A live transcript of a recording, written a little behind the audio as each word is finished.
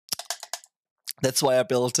That's why I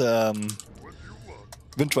built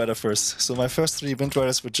Windrider first. So my first 3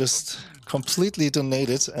 Windriders were just completely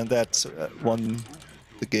donated, and that won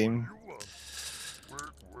the game.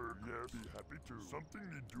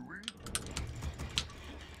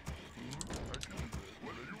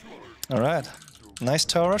 Alright, nice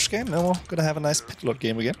tower rush game. Now we're gonna have a nice pit lord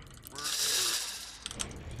game again.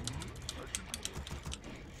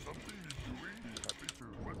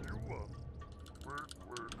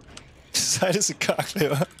 SaiDe is a car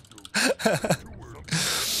flavor.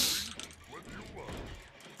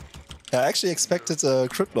 I actually expected a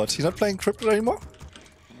Crypt Lord. You're not playing Crypt Lord anymore?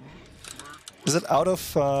 Is it out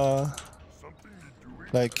of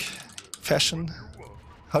like fashion?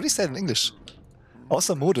 How do you say it in English?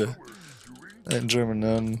 Außer Mode in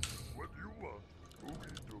German.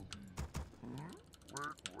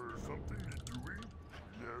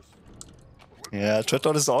 Yeah,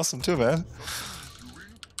 Dreadlord is awesome too, man.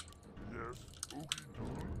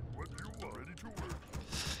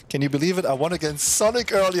 Can you believe it? I won against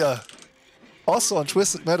Sonic earlier. Also on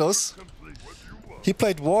Twisted Meadows. He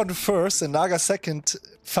played Warden first and Naga second,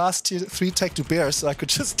 fast 3 tech to bear, so I could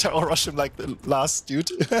just tower rush him like the last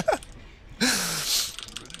dude.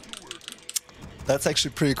 That's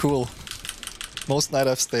actually pretty cool. Most night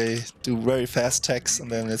elves, they do very fast techs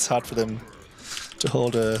and then it's hard for them to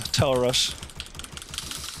hold a tower rush.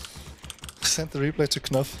 Send the replay to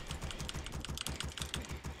Knopf.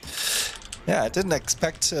 Yeah, I didn't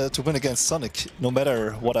expect to win against Sonic, no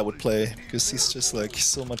matter what I would play, because he's just like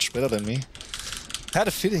so much better than me. I had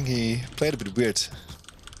a feeling he played a bit weird.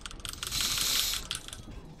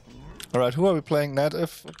 Alright, who are we playing? Night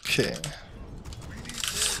Elf? Okay.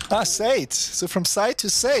 Ah, SaiDe! So from SaiDe to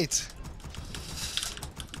SaiDe!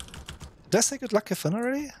 Did I say good luck have fun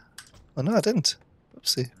already? Oh no, I didn't.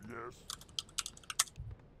 Oopsie.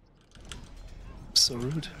 So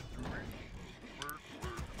rude.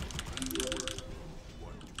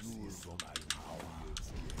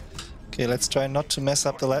 Okay, let's try not to mess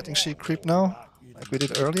up the lightning sheet creep now, like we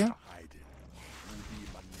did earlier.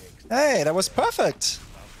 Hey, that was perfect!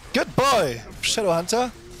 Good boy, Shadow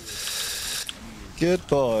Hunter. Good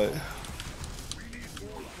boy.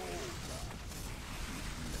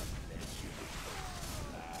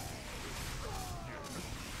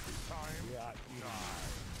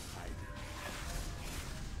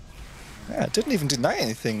 Yeah, didn't even deny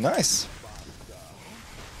anything. Nice.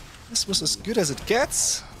 This was as good as it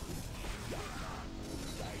gets.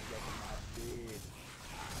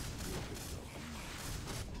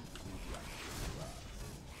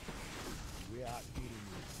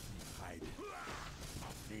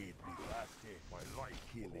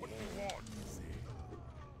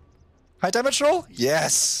 High damage roll?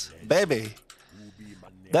 Yes, baby.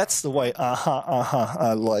 That's the way.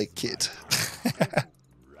 I like it.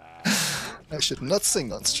 I should not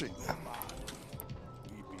sing on stream.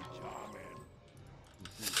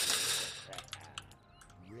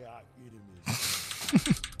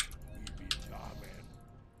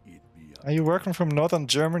 Are you working from northern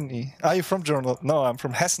Germany? Are you from Germany? No, I'm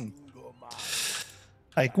from Hessen.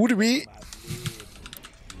 Hi, gute wie.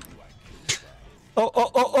 Oh.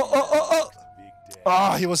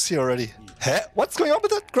 Ah, he was here already. Huh? What's going on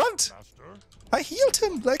with that grunt? I healed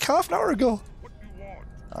him like half an hour ago.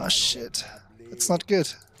 Ah, shit. That's not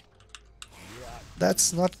good.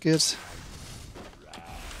 That's not good.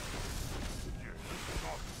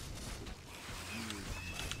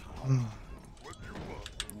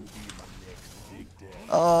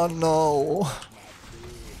 Oh no.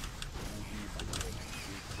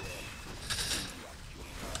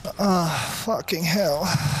 Ah, fucking hell.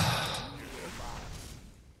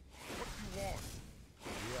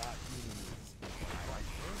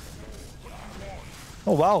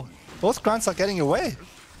 Oh wow, both grunts are getting away.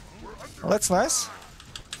 Well, that's nice.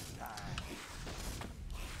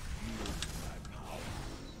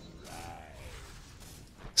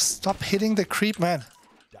 Stop hitting the creep, man.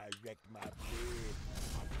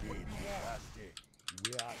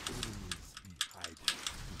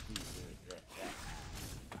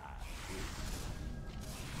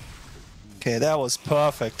 Okay, that was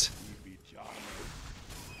perfect.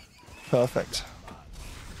 Perfect.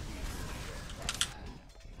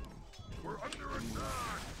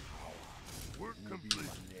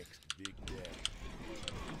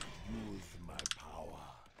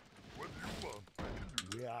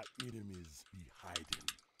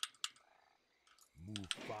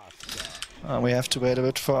 We have to wait a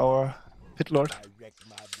bit for our pit lord.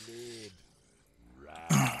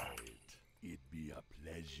 It'd be a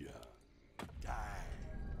pleasure.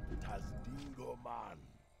 Tasdingo man.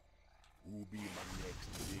 Who be my next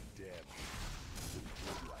victim?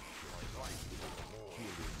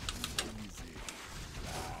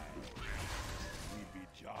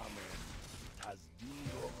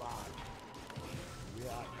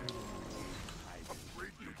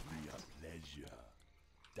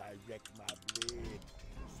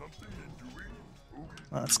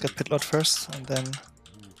 Let's get pit lord first, and then...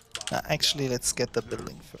 actually, let's get the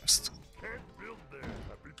building first.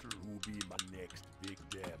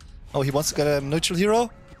 Oh, he wants to get a neutral hero?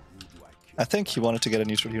 I think he wanted to get a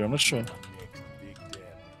neutral hero, I'm not sure.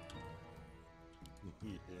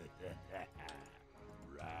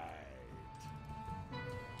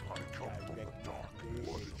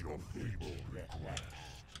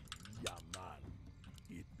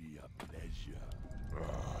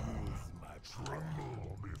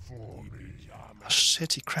 Oh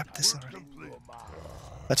shit, he crapped this already.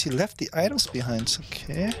 But he left the items behind,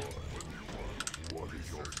 okay.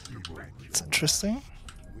 It's interesting.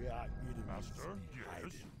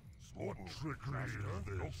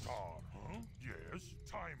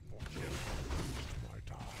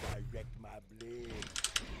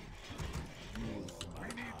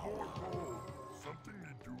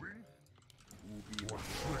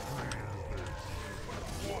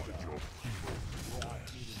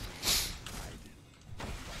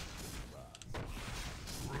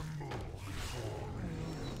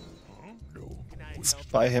 Let's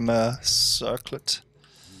buy him a circlet.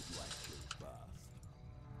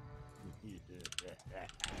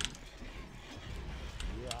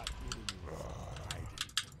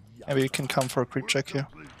 Maybe we can come for a creep check here.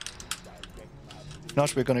 If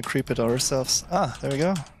not, we're gonna creep it ourselves. Ah, there we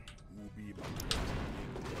go.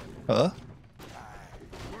 Huh?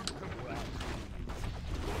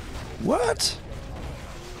 What?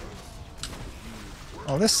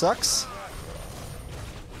 Oh, this sucks.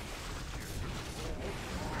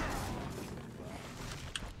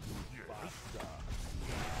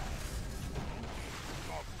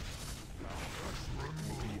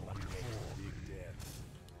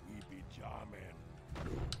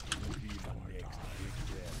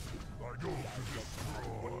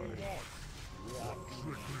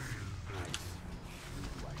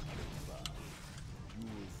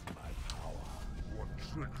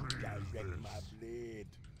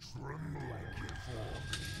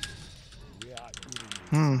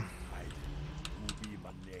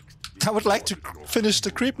 I would like to finish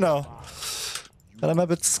the creep now, but I'm a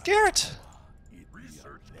bit scared.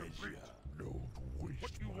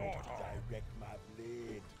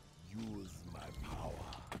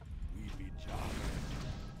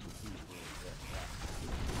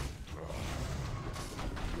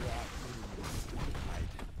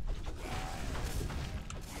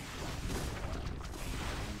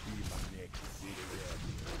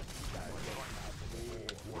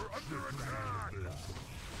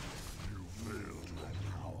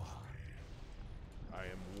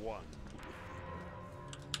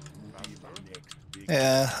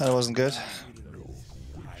 Yeah, that wasn't good.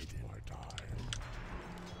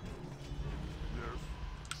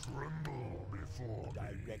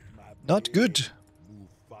 Not good. Take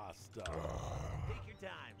your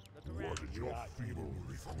time. Look around.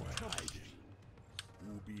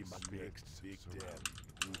 Who be my next victim?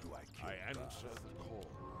 Who do I kill? I answer the call.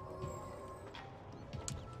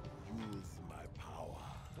 Use my power.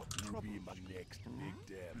 Who be my next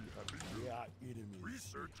victim? We are enemies.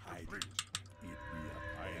 Research hiding. It be a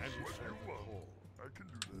I answer the call. I can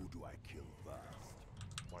do that. Who do I kill first?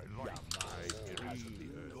 My life.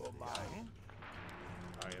 My dream.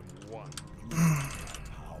 I am one.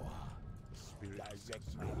 Power. Spirit direct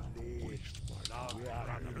my blade. We are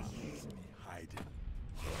enemies. Hiding.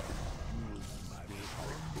 Use my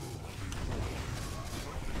power.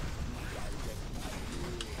 Direct my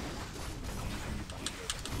blade.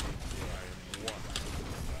 I am one.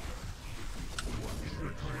 What is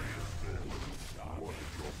your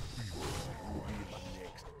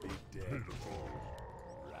next big day?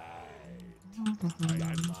 Right. I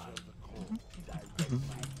answer the call. Direct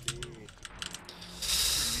my blade.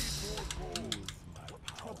 Use my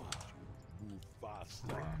power. Move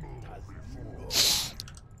faster as you go.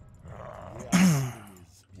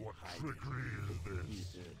 What trickery is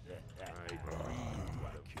this? I breathe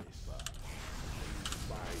like kiss.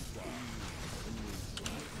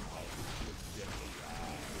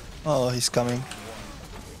 Oh, he's coming.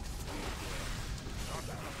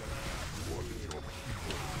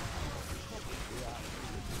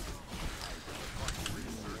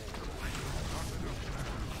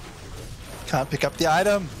 Can't pick up the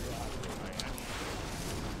item.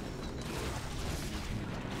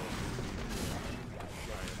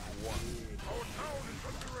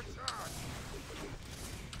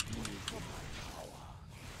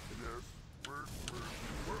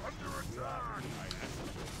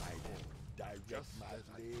 Direct my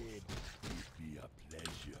blade. It be a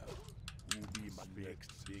pleasure. Who be my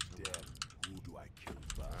next victim? Who do I kill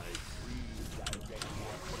first? I breathe direct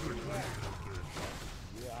my blade.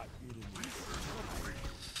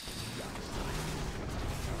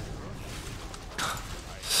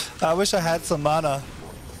 I wish I had some mana.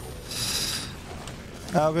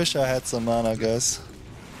 I wish I had some mana, guys.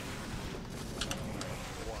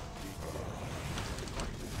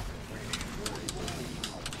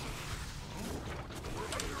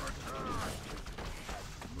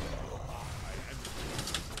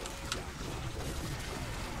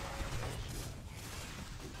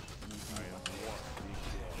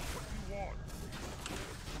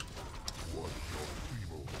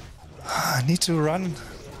 I need to run.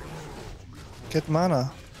 Get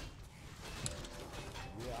mana.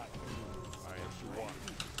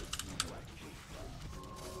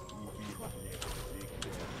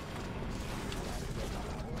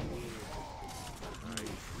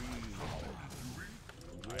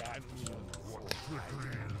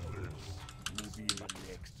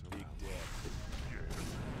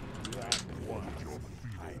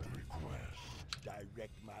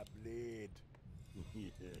 Direct my blade.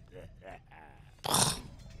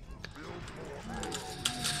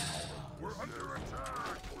 We're under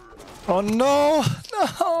attack. Oh no!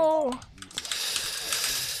 No!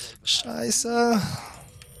 Scheiße.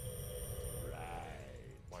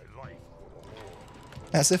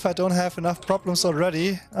 As if I don't have enough problems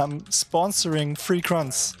already, I'm sponsoring free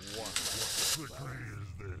grunts.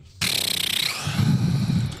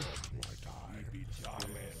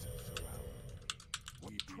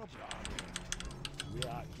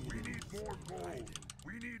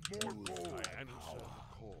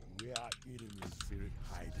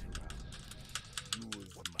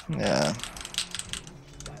 Yeah.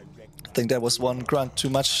 I think that was one grunt too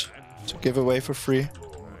much to give away for free.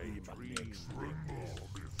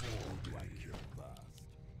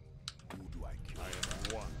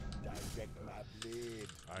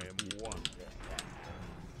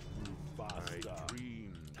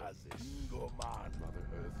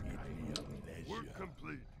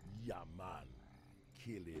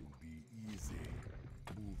 Killing be easy.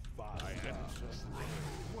 Move faster.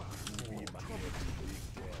 Be my next big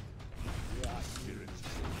death. We are spirits.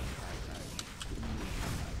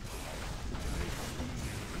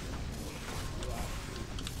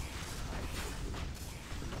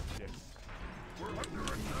 We're under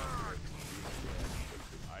attack.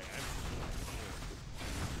 I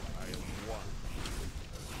am one.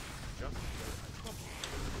 Just trouble.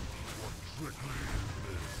 What trickery is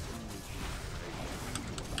this?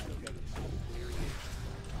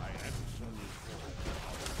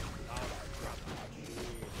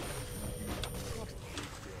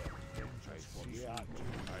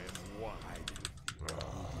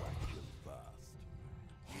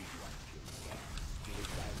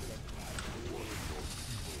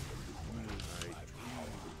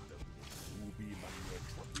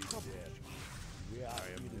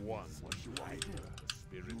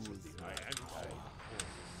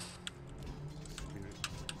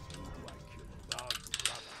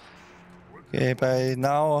 Okay, by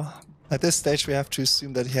now, at this stage, we have to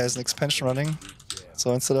assume that he has an expansion running.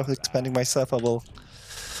 So instead of expanding myself, I will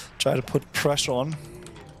try to put pressure on.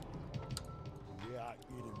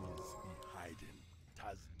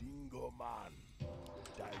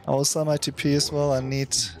 I will sell my TP as well. I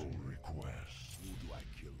need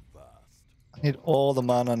all the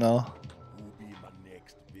mana now.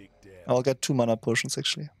 I'll get 2 mana potions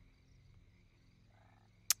actually.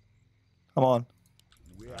 Come on.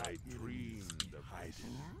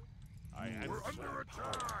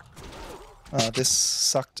 This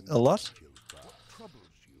sucked a lot.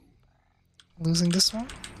 Losing this one.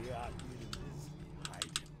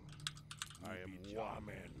 I am one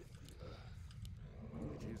man.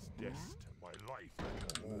 It is destined. My life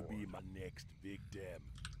will be my next victim.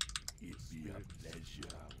 It be a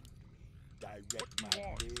pleasure. Direct my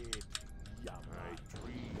blade. I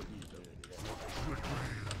dream.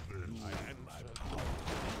 I am my power.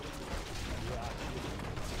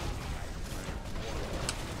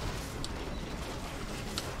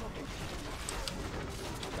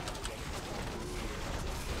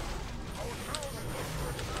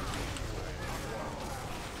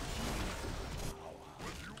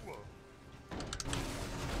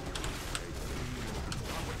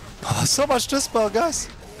 Oh, so much dispel, guys.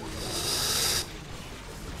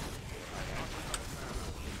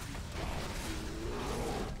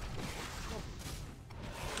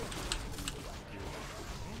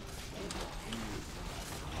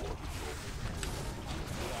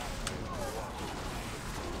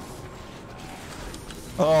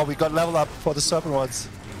 Oh, we got level up for the serpent ones.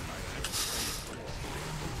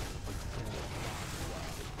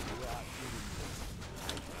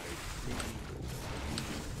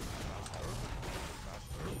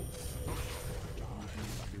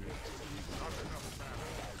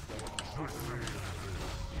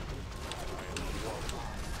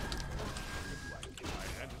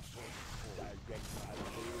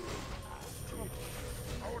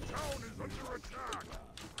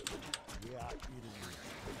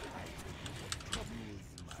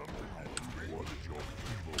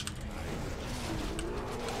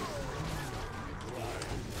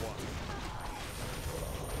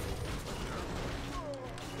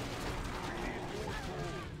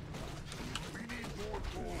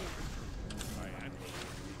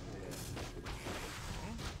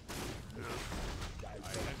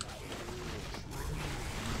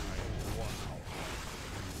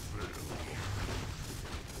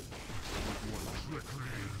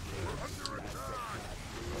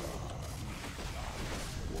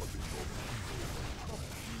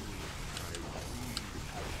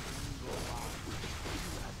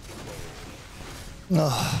 No.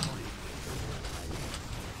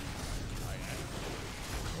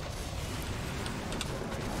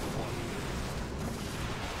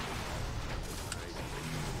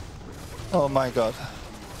 Oh my god.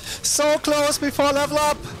 So close before level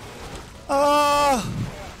up! Ah!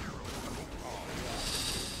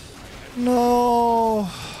 No!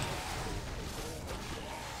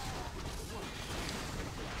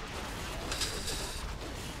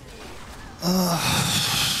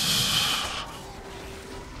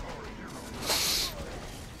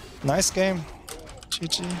 Nice game.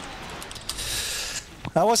 GG.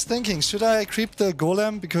 I was thinking, should I creep the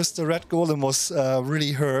golem? Because the red golem was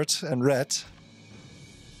really hurt and red.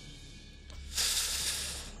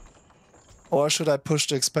 Or should I push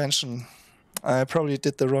the expansion? I probably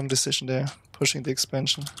did the wrong decision there, pushing the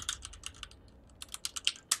expansion.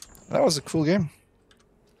 That was a cool game.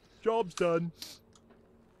 Job's done.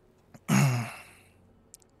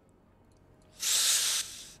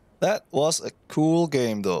 That was a cool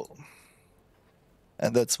game, though.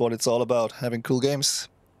 And that's what it's all about, having cool games.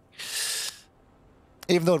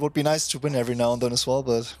 Even though it would be nice to win every now and then as well,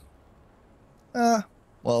 but...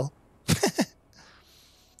 well...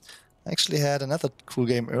 I actually had another cool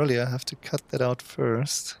game earlier. I have to cut that out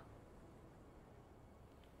first.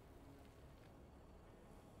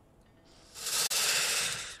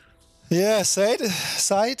 Yeah,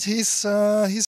 SaiDe, he's